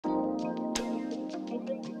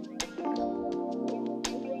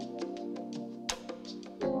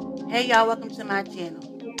Hey y'all, welcome to my channel.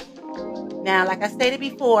 Now, like I stated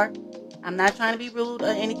before, I'm not trying to be rude or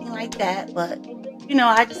anything like that, but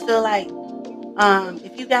I just feel like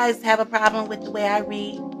if you guys have a problem with the way I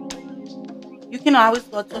read, you can always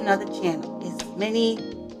go to another channel. There's many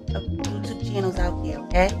YouTube channels out there,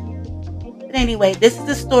 okay? But anyway, this is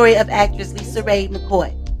the story of actress LisaRaye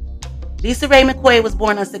McCoy. LisaRaye McCoy was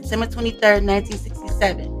born on September 23rd,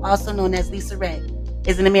 1967, also known as LisaRaye,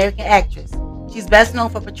 is an American actress. She's best known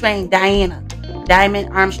for portraying Diana Diamond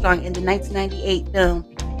Armstrong in the 1998 film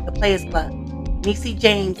The Players Club, Niecy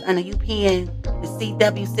James on the UPN, the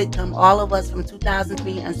CW sitcom All of Us from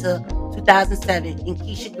 2003 until 2007, and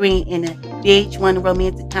Keisha Green in the VH1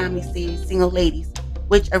 romantic comedy series Single Ladies,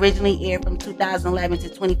 which originally aired from 2011 to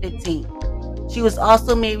 2015. She was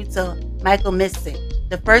also married to Michael Missick,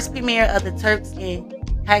 the first premier of the Turks and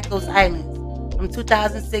Caicos Islands from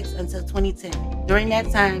 2006 until 2010. During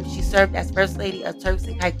that time, she served as First Lady of Turks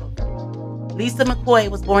and Caicos. Lisa McCoy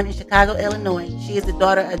was born in Chicago, Illinois. She is the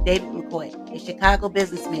daughter of David McCoy, a Chicago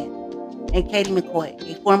businessman, and Katie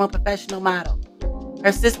McCoy, a former professional model.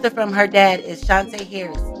 Her sister from her dad is Shantae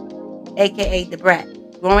Harris, aka The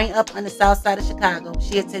Brat. Growing up on the south side of Chicago,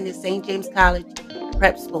 she attended St. James College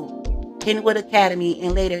Prep School, Kenwood Academy,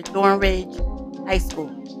 and later Thornridge High School,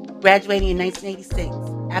 graduating in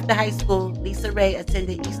 1986. After high school, LisaRaye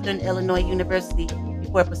attended Eastern Illinois University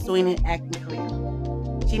before pursuing an acting career.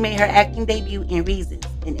 She made her acting debut in Reasons,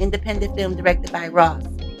 an independent film directed by Ross.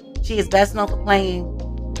 She is best known for playing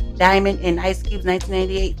Diamond in Ice Cube's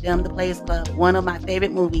 1998 film The Players Club, one of my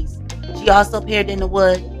favorite movies. She also appeared in The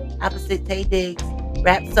Wood opposite Taye Diggs,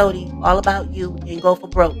 Rhapsody, All About You, and Go for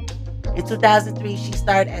Broke. In 2003, she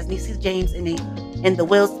starred as Niecy James in the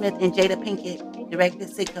Will Smith and Jada Pinkett directed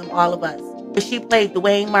sitcom All of Us, where she played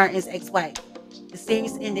Duane Martin's ex-wife. The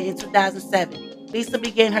series ended in 2007. Lisa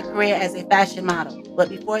began her career as a fashion model, but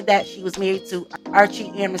before that, she was married to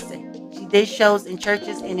Archie Emerson. She did shows in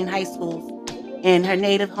churches and in high schools in her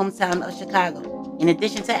native hometown of Chicago. In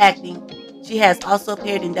addition to acting, she has also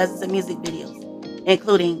appeared in dozens of music videos,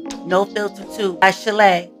 including No Filter 2 by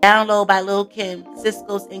Chalet, Down Low by Lil' Kim,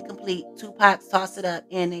 Cisco's Incomplete, Tupac's Toss It Up,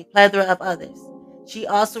 and a plethora of others. She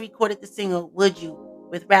also recorded the single Would You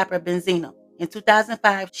with rapper Benzino. In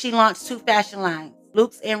 2005, she launched two fashion lines,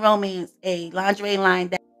 Luke's and Romance, a lingerie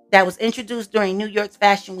line that was introduced during New York's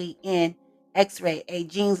Fashion Week, and X-Ray, a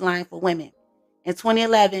jeans line for women. In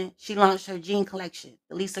 2011, she launched her jean collection,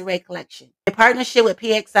 the LisaRaye Collection, in partnership with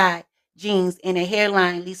PXI Jeans and a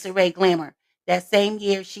hairline, LisaRaye Glamour. That same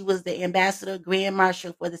year, she was the ambassador grand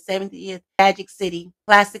marshal for the 70th Magic City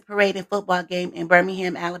Classic Parade and football game in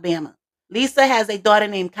Birmingham, Alabama. Lisa has a daughter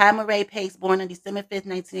named Kyma Ray Pace, born on December 5th,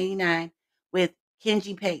 1989, with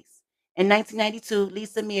Kenji Pace. In 1992,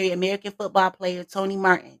 Lisa married American football player Tony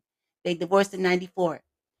Martin. They divorced in 94.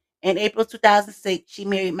 In April 2006, she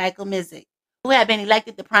married Michael Missick, who had been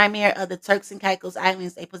elected the Premier of the Turks and Caicos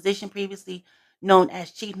Islands, a position previously known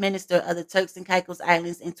as Chief Minister of the Turks and Caicos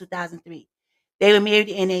Islands in 2003. They were married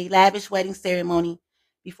in a lavish wedding ceremony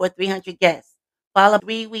before 300 guests, followed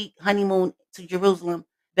by a 3-week honeymoon to Jerusalem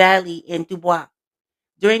Valley in Dubois.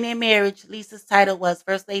 During their marriage, Lisa's title was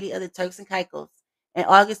First Lady of the Turks and Caicos. In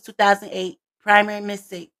August 2008, Premier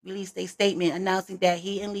Missick released a statement announcing that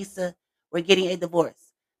he and Lisa were getting a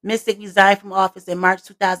divorce. Missick resigned from office in March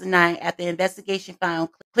 2009 after an investigation found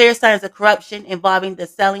clear signs of corruption involving the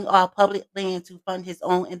selling off public land to fund his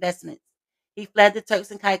own investments. He fled the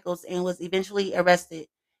Turks and Caicos and was eventually arrested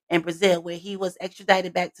in Brazil, where he was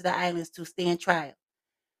extradited back to the islands to stand trial.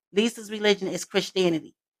 Lisa's religion is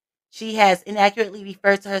Christianity. She has inaccurately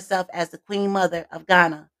referred to herself as the Queen Mother of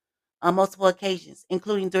Ghana on multiple occasions,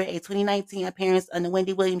 including during a 2019 appearance on The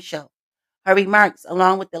Wendy Williams Show. Her remarks,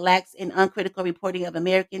 along with the lax and uncritical reporting of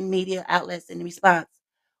American media outlets in response,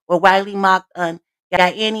 were widely mocked on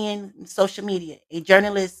Ghanaian social media, a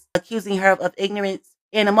journalist accusing her of ignorance.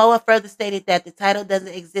 And Amoa further stated that the title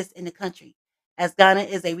doesn't exist in the country, as Ghana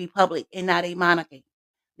is a republic and not a monarchy.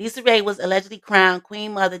 LisaRaye was allegedly crowned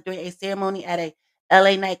Queen Mother during a ceremony at a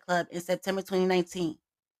LA nightclub in September 2019.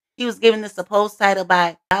 He was given the supposed title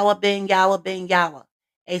by Yawa Ben Yawa,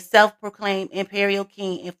 a self-proclaimed imperial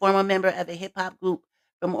king and former member of a hip-hop group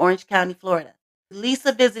from Orange County, Florida.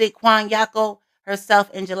 Lisa visited Kwanyako herself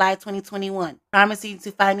in July 2021, promising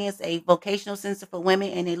to finance a vocational center for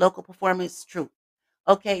women and a local performance troupe.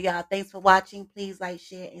 Okay, y'all, thanks for watching. Please like,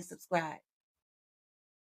 share, and subscribe.